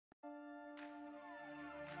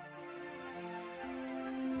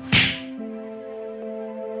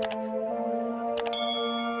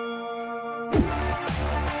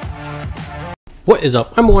What is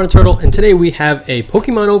up? I'm Turtle, and today we have a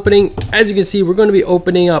Pokemon opening. As you can see, we're going to be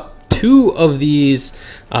opening up two of these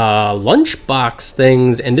lunchbox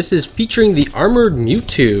things, and this is featuring the armored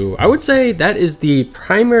Mewtwo. I would say that is the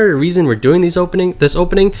primary reason we're doing this opening.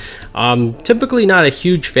 Typically not a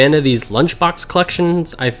huge fan of these lunchbox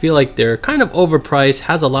collections. I feel like they're kind of overpriced,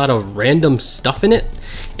 has a lot of random stuff in it,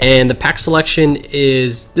 and the pack selection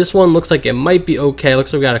is, this one looks like it might be okay.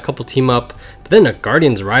 Looks like we got a couple team up, but then a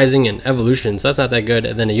Guardians Rising and Evolution, so that's not that good,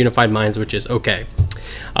 and then a Unified Minds, which is okay.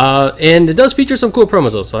 And it does feature some cool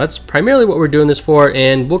promos though, so that's primarily what we're doing this for,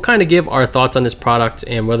 and we'll kind of give our thoughts on this product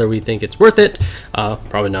and whether we think it's worth it.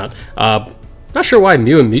 Probably not. Not sure why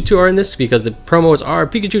Mew and Mewtwo are in this, because the promos are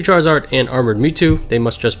Pikachu, Charizard, and Armored Mewtwo. They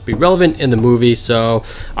must just be relevant in the movie. So,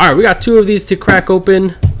 alright, we got two of these to crack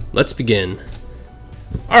open. Let's begin.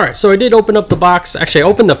 Alright, so I did open up the box. Actually, I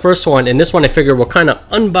opened the first one, and this one I figured we'll kind of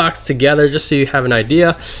unbox together just so you have an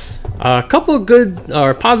idea. A couple of good,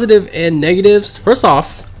 or positive and negatives. First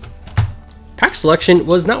off, pack selection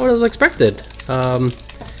was not what I was expected.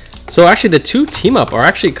 So actually the two team up are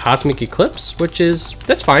actually Cosmic Eclipse,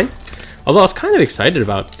 that's fine. Although I was kind of excited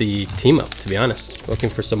about the team up, to be honest. Looking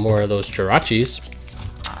for some more of those Jirachis.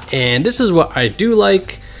 And this is what I do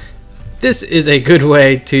like. This is a good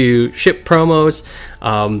way to ship promos.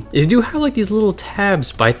 You do have like these little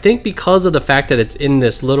tabs, but I think because of the fact that it's in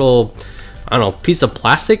this little, I don't know, piece of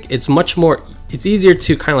plastic, it's easier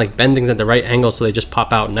to kind of like bend things at the right angle so they just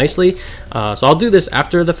pop out nicely. So I'll do this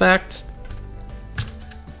after the fact,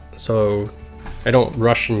 so I don't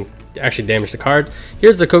rush and actually damage the card.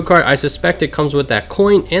 Here's the code card. I suspect it comes with that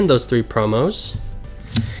coin and those three promos.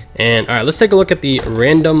 And all right, let's take a look at the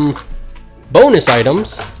random bonus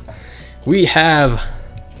items. We have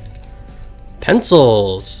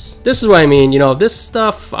pencils. This is what I mean, you know, this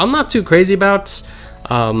stuff I'm not too crazy about.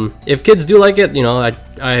 If kids do like it, you know,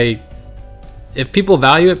 if people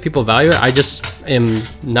value it, people value it. I just am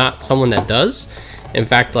not someone that does. In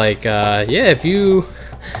fact, like, yeah, if you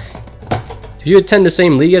attend the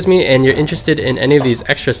same league as me and you're interested in any of these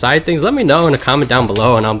extra side things, let me know in a comment down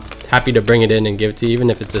below, and I'm happy to bring it in and give it to you,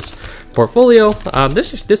 even if it's this portfolio.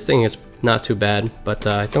 This thing is not too bad, but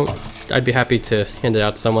I'd be happy to hand it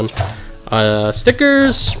out to someone.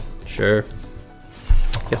 Stickers, sure.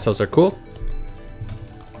 Guess those are cool.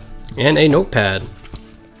 And a notepad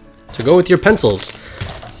to go with your pencils.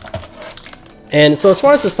 And so as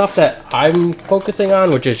far as the stuff that I'm focusing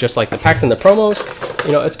on, which is just like the packs and the promos,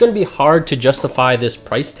 you know, it's going to be hard to justify this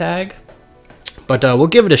price tag, but we'll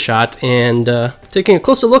give it a shot. And taking a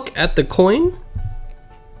closer look at the coin,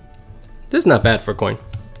 this is not bad for a coin.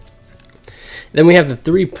 Then we have the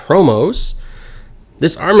three promos.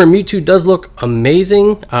 This Armor Mewtwo does look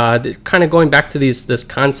amazing. Kind of going back to this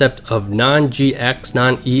concept of non-GX,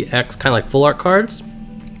 non-EX, kind of like full art cards,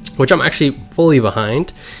 which I'm actually fully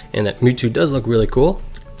behind. And that Mewtwo does look really cool.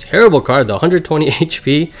 Terrible card though, 120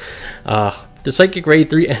 HP. The Psychic Ray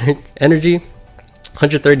 3 energy,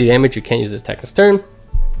 130 damage. You can't use this attack this turn.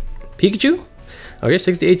 Pikachu, okay,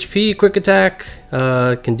 60 HP, quick attack,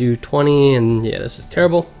 can do 20, and yeah, this is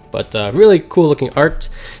terrible. But really cool looking art.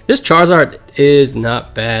 This Charizard is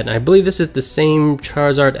not bad. I believe this is the same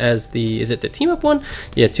Charizard as is it the team up one?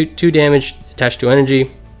 Yeah, 2 damage attached to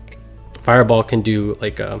energy. Fireball can do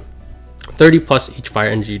like 30 plus each fire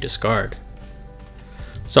energy you discard.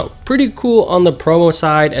 So pretty cool on the promo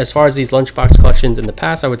side. As far as these lunchbox collections in the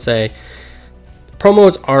past, I would say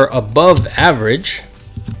promos are above average.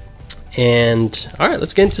 And all right,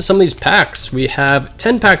 let's get into some of these packs. We have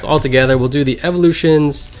 10 packs altogether. We'll do the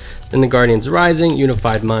Evolutions, then the Guardians Rising,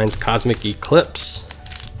 Unified Minds, Cosmic Eclipse.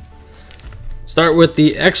 Start with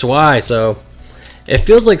the XY. So it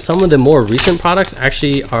feels like some of the more recent products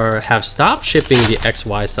actually have stopped shipping the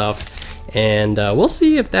XY stuff, and we'll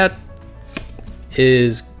see if that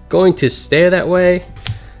is going to stay that way.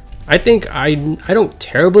 I think I don't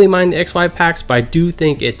terribly mind the XY packs, but I do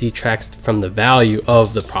think it detracts from the value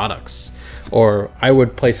of the products, or I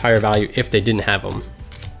would place higher value if they didn't have them.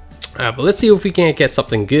 But let's see if we can't get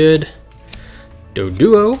something good.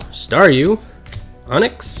 Doduo, Staryu,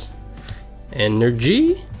 Onix,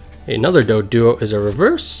 Energy. Another Doduo is a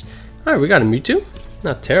reverse. All right, we got a Mewtwo.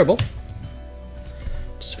 Not terrible.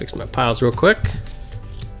 Just fix my piles real quick.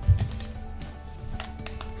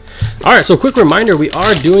 All right, so quick reminder, we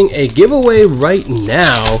are doing a giveaway right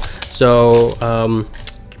now. So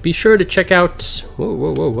be sure to check out,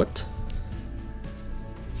 whoa, what?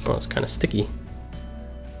 Oh, it's kind of sticky.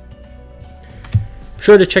 Be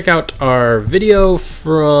sure to check out our video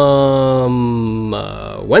from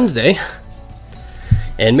Wednesday.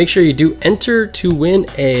 And make sure you do enter to win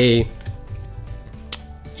a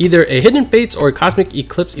either a Hidden Fates or a Cosmic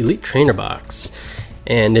Eclipse Elite Trainer box.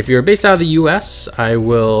 And if you're based out of the US, I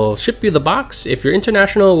will ship you the box. If you're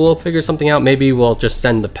international, we'll figure something out. Maybe we'll just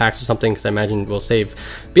send the packs or something, because I imagine we'll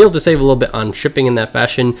be able to save a little bit on shipping in that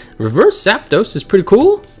fashion. Reverse Zapdos is pretty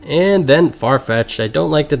cool. And then Farfetch'd. I don't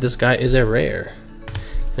like that this guy is a rare.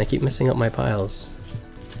 And I keep messing up my piles.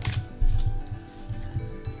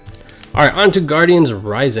 Alright, on to Guardians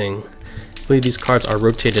Rising. I believe these cards are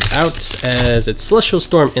rotated out as it's Celestial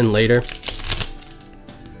Storm in later.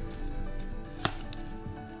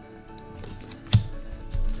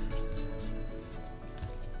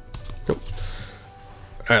 Nope.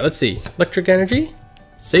 Alright, let's see. Electric Energy,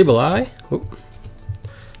 Sableye,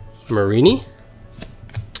 Marini,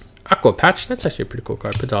 Aqua Patch, that's actually a pretty cool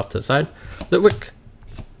card, put it off to the side. Litwick,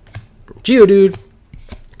 Geodude,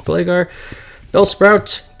 Gligar,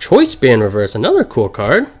 Bellsprout, Choice Band Reverse, another cool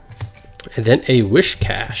card, and then a Wish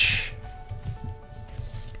Cache.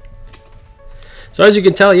 So as you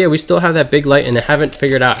can tell, yeah, we still have that big light, and I haven't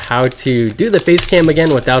figured out how to do the face cam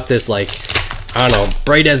again without this, like, I don't know,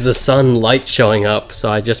 bright as the sun light showing up. So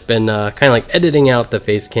I've just been kind of like editing out the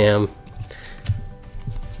face cam.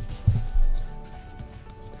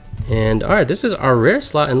 And alright, this is our rare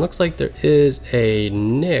slot, and looks like there is a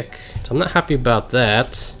Nick. So I'm not happy about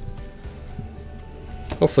that.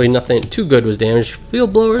 Hopefully nothing too good was damaged.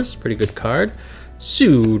 Field Blowers, pretty good card.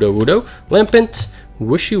 Sudowoodo, Lampent,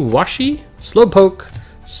 Wishy Washy, Slowpoke,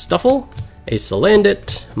 Stuffle, a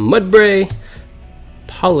Salandit, Mudbray,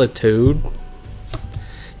 Politoed,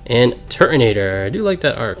 and Turtonator. I do like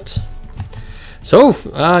that art. So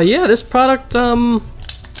yeah, this product,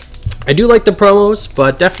 I do like the promos,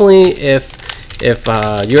 but definitely if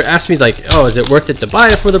you're asking me like, oh, is it worth it to buy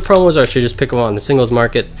it for the promos, or should I just pick them on the singles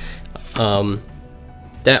market?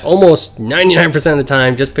 That almost 99% of the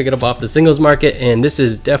time, just pick it up off the singles market, and this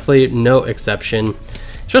is definitely no exception.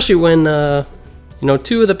 Especially when you know,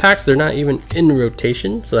 2 of the packs, they're not even in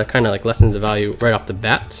rotation, so that kind of like lessens the value right off the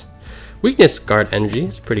bat. Weakness Guard Energy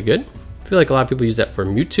is pretty good. I feel like a lot of people use that for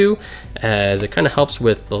Mewtwo, as it kind of helps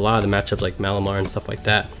with a lot of the matchups like Malamar and stuff like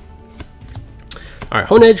that. Alright,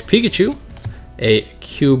 Honedge, Pikachu, a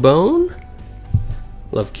Cubone.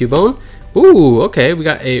 Love Cubone. Ooh, okay, we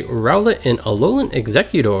got a Rowlet and Alolan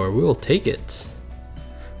Executor. We will take it.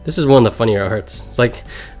 This is one of the funnier arts. It's like,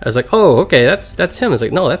 I was like, oh, okay, that's him. It's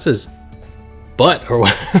like, no, that's his butt or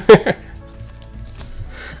whatever.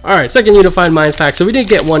 Alright, second Unified Minds pack. So we did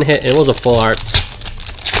get one hit, and it was a full art.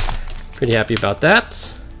 Pretty happy about that.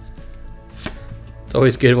 It's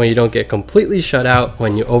always good when you don't get completely shut out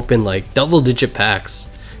when you open like double-digit packs.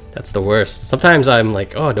 That's the worst. Sometimes I'm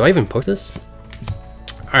like, oh, do I even post this?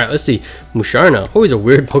 Alright, let's see. Musharna. Always a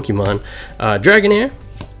weird Pokemon. Dragonair.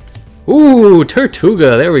 Ooh,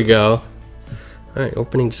 Tortuga. There we go. Alright,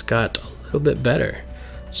 opening just got a little bit better.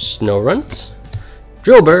 Snorunt.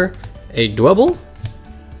 Drillbur. A Dwebble.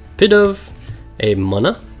 Pidove. A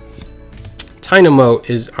Munna. Tynamo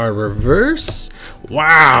is our reverse.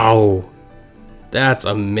 Wow. That's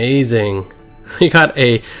amazing. We got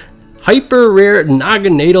a hyper rare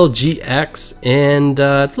Naganadel GX, and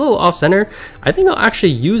it's a little off center. I think I'll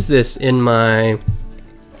actually use this in my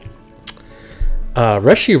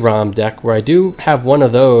Reshiram deck, where I do have one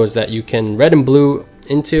of those that you can red and blue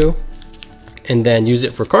into, and then use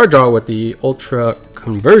it for card draw with the Ultra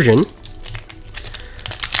Conversion.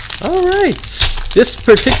 All right, this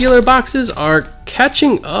particular boxes are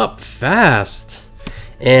catching up fast,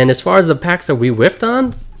 and as far as the packs that we whiffed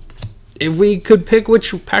on, if we could pick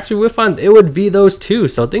which packs we whiff on, it would be those 2.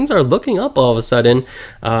 So things are looking up all of a sudden.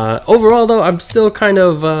 Overall, though, I'm still kind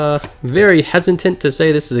of very hesitant to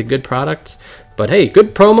say this is a good product. But hey,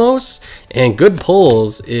 good promos and good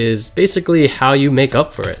pulls is basically how you make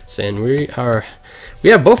up for it. And we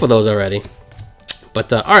have both of those already.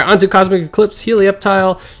 But all right, on to Cosmic Eclipse,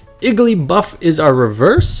 Helioptile. Igglybuff is our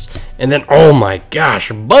reverse. And then, oh my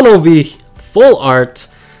gosh, Bunnelby, full art.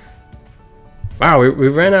 Wow, we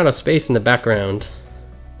ran out of space in the background.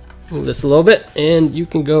 Move this a little bit, and you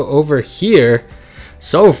can go over here.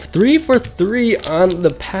 So 3 for 3 on the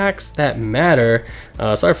packs that matter.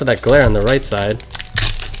 Sorry for that glare on the right side.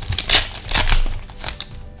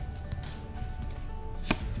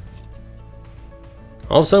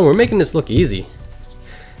 All of a sudden, we're making this look easy.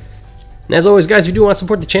 And as always, guys, if you do want to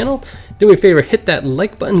support the channel, do me a favor, hit that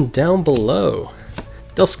like button down below.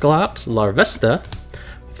 Dusclops, Larvesta,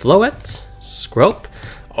 Floette, Scrope.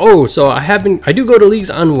 Oh, so I do go to leagues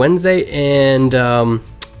on Wednesday, and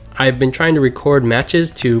I've been trying to record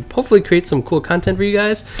matches to hopefully create some cool content for you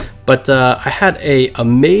guys. But I had a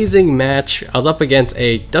amazing match. I was up against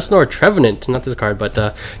a Dusknoir Trevenant, not this card, but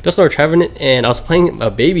Dusknoir Trevenant, and I was playing a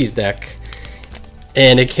baby's deck.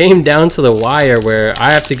 and it came down to the wire where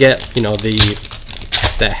I have to get, you know,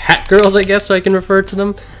 the hat girls, I guess, so I can refer to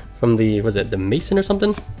them, from the, was it the Mason or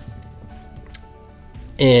something?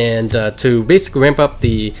 And to basically ramp up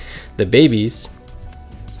the babies.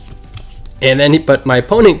 And then, but my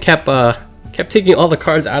opponent kept taking all the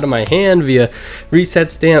cards out of my hand via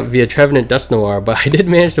Reset Stamp, via Trevenant Dust Noir, but I did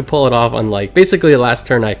manage to pull it off on like basically the last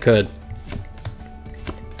turn I could.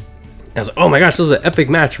 I was like, oh my gosh, this was an epic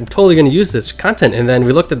match. I'm totally going to use this content. And then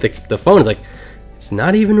we looked at the phone. It's like, it's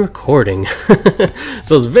not even recording. So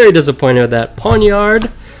I was very disappointed with that.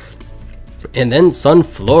 Pawniard. And then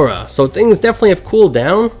Sunflora. So things definitely have cooled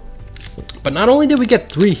down. But not only did we get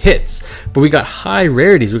 3 hits, but we got high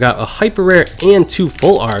rarities. We got a hyper rare and 2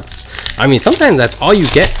 full arts. I mean, sometimes that's all you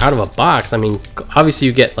get out of a box. I mean, obviously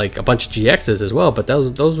you get like a bunch of GXs as well, but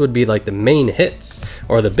those would be like the main hits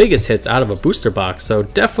or the biggest hits out of a booster box. So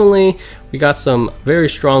definitely we got some very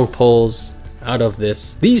strong pulls out of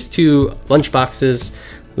these 2 lunch boxes.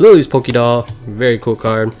 Lily's Pokédoll, very cool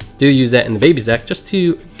card. Do use that in the babies deck just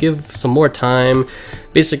to give some more time.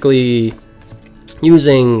 Basically,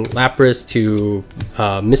 using Lapras to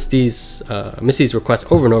Misty's request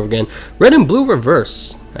over and over again. Red and blue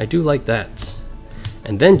reverse. I do like that.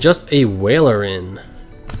 And then just a Wailerin.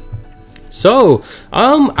 So,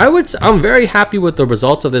 I'm very happy with the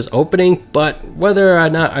results of this opening, but whether or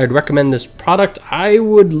not I'd recommend this product, I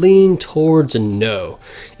would lean towards a no.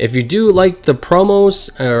 If you do like the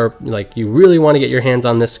promos, or like you really want to get your hands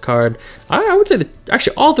on this card, I would say that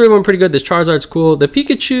actually all 3 of them are pretty good. This Charizard's cool. The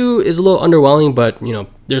Pikachu is a little underwhelming, but you know,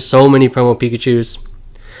 there's so many promo Pikachus.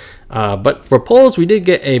 But for pulls, we did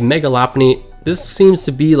get a Mega Lopunny. This seems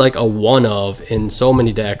to be like a one of in so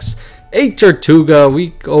many decks. A Tortuga,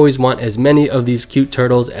 we always want as many of these cute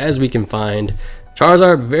turtles as we can find.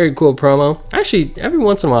 Charizard, very cool promo. Actually, every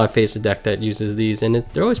once in a while I face a deck that uses these, and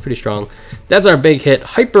they're always pretty strong. That's our big hit,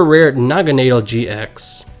 Hyper Rare Naganadel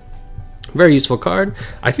GX. Very useful card.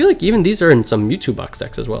 I feel like even these are in some Mewtwo box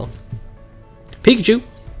decks as well. Pikachu,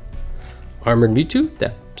 Armored Mewtwo,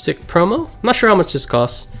 that sick promo. I'm not sure how much this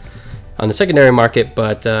costs on the secondary market,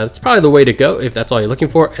 but it's probably the way to go if that's all you're looking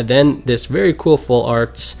for. And then this very cool full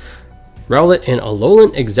art Rowlet and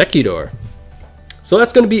Alolan Executor. So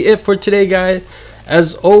that's going to be it for today, guys.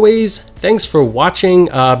 As always, thanks for watching.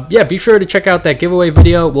 Yeah, be sure to check out that giveaway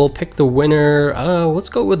video. We'll pick the winner. Let's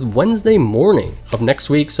go with Wednesday morning of next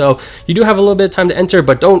week. So you do have a little bit of time to enter,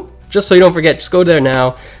 but just so you don't forget, just go there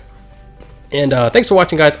now. And thanks for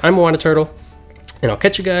watching, guys. I'm Moana Turtle, and I'll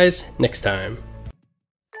catch you guys next time.